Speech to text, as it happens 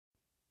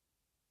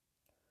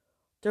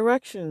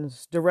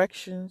Directions,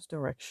 directions,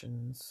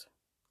 directions.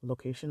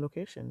 Location,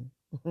 location.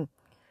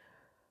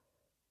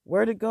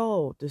 Where to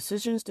go?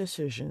 Decisions,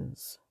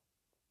 decisions.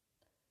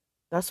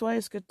 That's why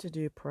it's good to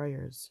do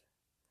prayers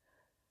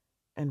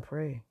and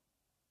pray.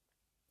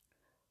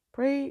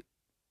 Pray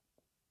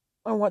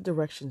on what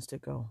directions to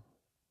go.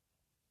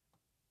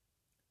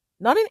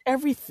 Not in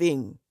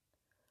everything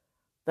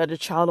that the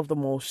child of the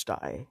Most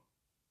High,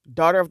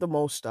 daughter of the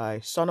Most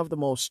High, son of the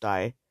Most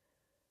High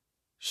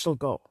shall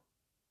go.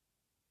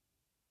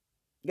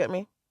 Get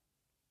me?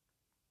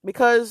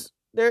 Because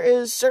there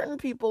is certain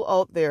people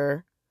out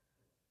there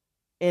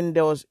in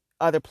those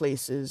other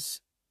places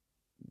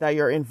that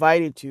you're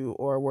invited to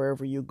or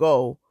wherever you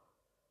go,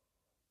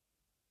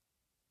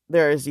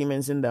 there is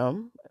demons in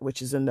them,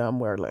 which is in them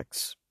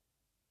werelix.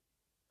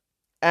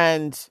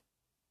 And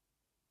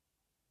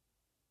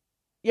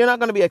you're not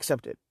going to be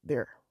accepted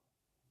there.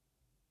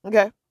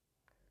 Okay?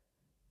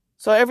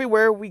 So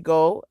everywhere we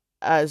go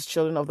as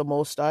children of the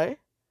Most High,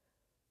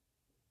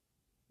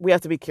 we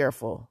have to be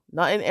careful.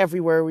 Not in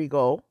everywhere we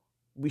go,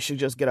 we should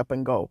just get up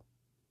and go.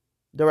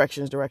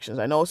 Directions, directions.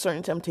 I know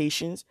certain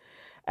temptations,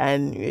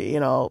 and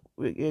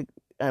and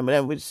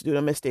then we just do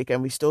a mistake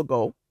and we still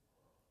go,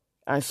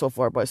 and so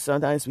forth. But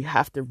sometimes we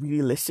have to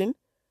really listen,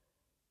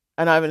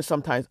 and even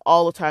sometimes,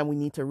 all the time, we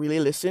need to really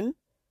listen,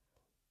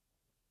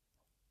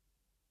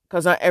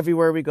 because not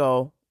everywhere we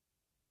go,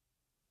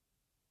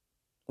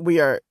 we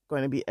are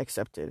going to be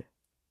accepted.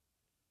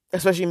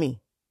 Especially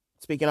me,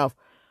 speaking of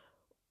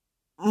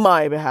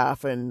my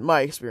behalf and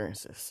my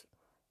experiences.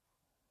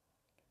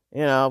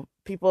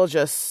 People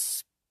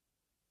just,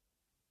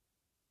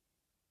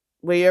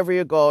 wherever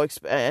you go,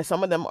 and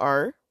some of them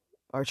are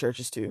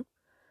churches too.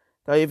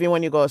 So even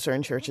when you go to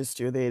certain churches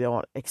too, they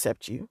don't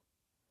accept you.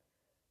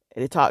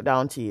 They talk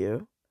down to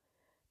you,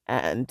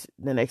 and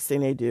the next thing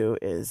they do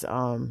is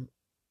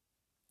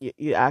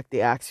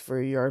they ask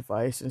for your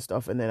advice and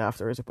stuff, and then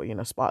afterwards they put you in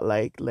a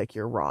spotlight like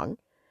you're wrong,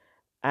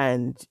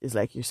 and it's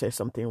like you say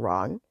something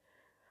wrong,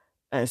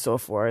 and so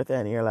forth,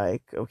 and you're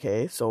like,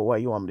 okay, so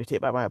what, you want me to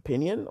take back my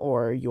opinion,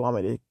 or you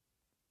want me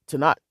to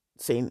not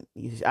say,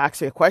 you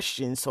ask me a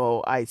question,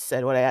 so I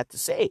said what I had to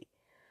say.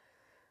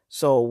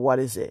 So what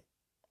is it?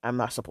 I'm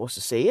not supposed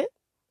to say it,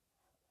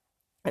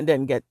 and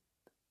then get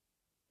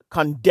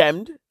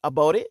condemned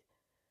about it,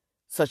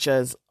 such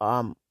as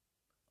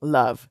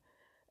love,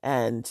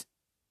 and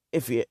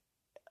if you,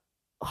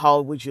 how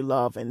would you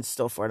love and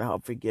stuff, and how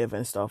forgive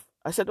and stuff.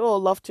 I said, oh,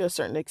 love to a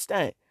certain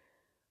extent.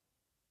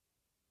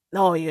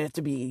 No, you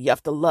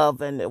have to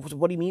love, and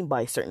what do you mean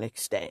by a certain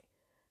extent?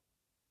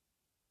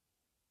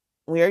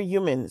 We are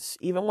humans.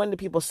 Even when the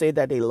people say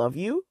that they love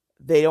you,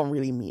 they don't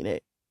really mean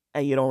it,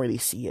 and you don't really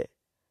see it,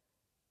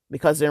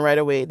 because then right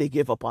away they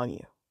give up on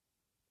you.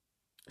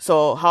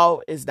 So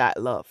how is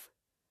that love?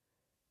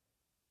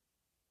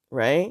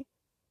 Right?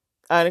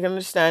 I can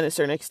understand a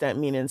certain extent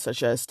meaning,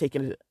 such as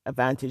taking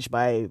advantage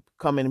by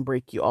coming and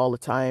break you all the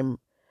time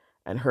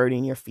and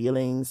hurting your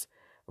feelings,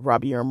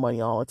 robbing your money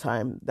all the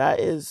time.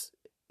 That is,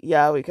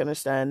 yeah, we can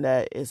understand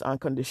that is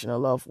unconditional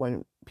love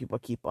when people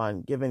keep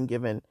on giving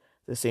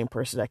the same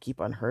person that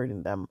keep on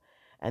hurting them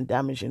and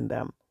damaging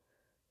them.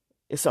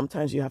 Is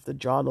sometimes you have to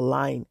draw the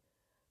line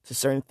to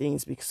certain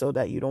things so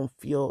that you don't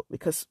feel,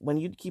 because when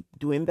you keep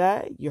doing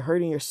that, you're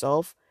hurting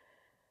yourself,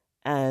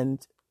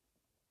 and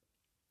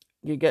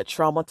you get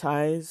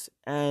traumatized,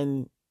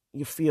 and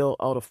you feel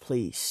out of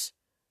place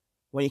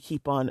when you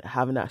keep on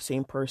having that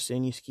same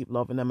person. You keep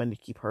loving them, and they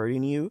keep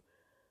hurting you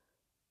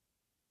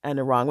and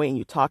the wrong way, and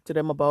you talk to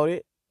them about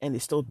it, and they're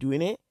still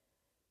doing it,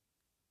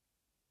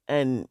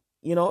 and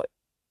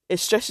it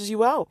stresses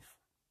you out.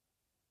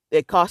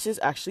 It causes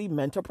actually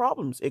mental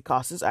problems. It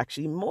causes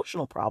actually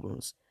emotional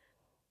problems.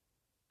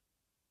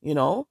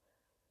 And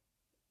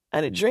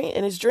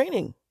it's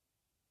draining.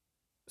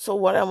 So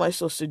what am I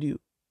supposed to do?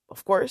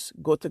 Of course,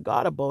 go to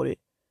God about it,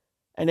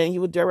 and then He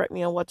would direct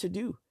me on what to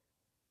do.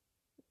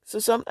 So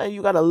sometimes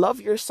you gotta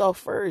love yourself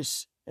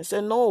first and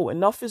say, no,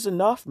 enough is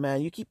enough,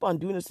 man. You keep on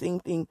doing the same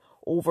thing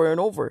over and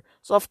over.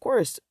 So of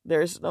course,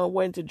 there's no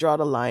way to draw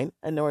the line,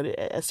 and nor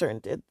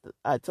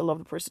to love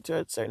the person to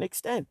a certain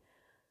extent.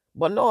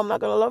 But no, I'm not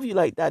gonna love you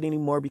like that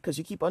anymore, because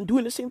you keep on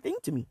doing the same thing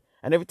to me.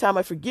 And every time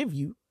I forgive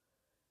you,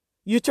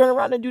 you turn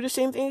around and do the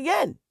same thing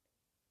again.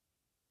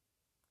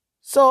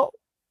 So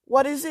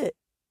what is it?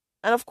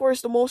 And of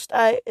course, the Most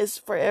High is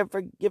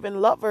forever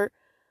given lover,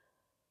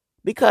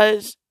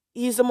 because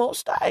He's the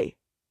Most High.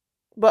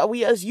 But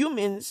we as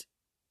humans,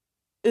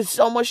 is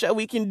so much that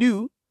we can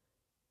do,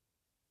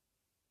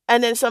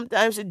 and then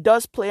sometimes it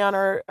does play on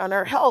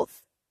our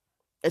health.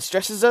 It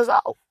stresses us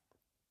out.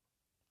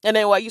 And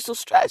then why are you so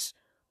stressed?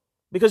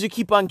 Because you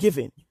keep on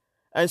giving,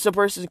 and some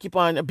person keep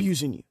on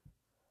abusing you.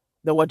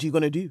 Then what are you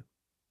gonna do?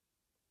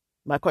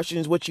 My question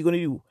is, what you gonna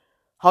do?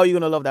 How are you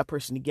gonna love that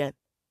person again?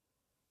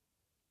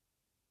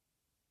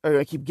 Are you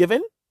gonna keep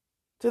giving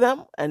to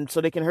them, and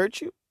so they can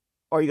hurt you?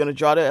 Or are you gonna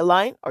draw the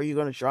line? Or are you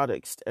gonna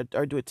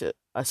or do it to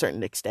a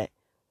certain extent?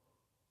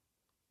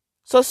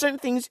 So certain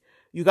things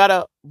you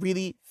gotta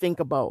really think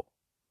about,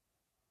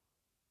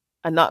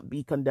 and not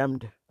be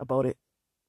condemned about it.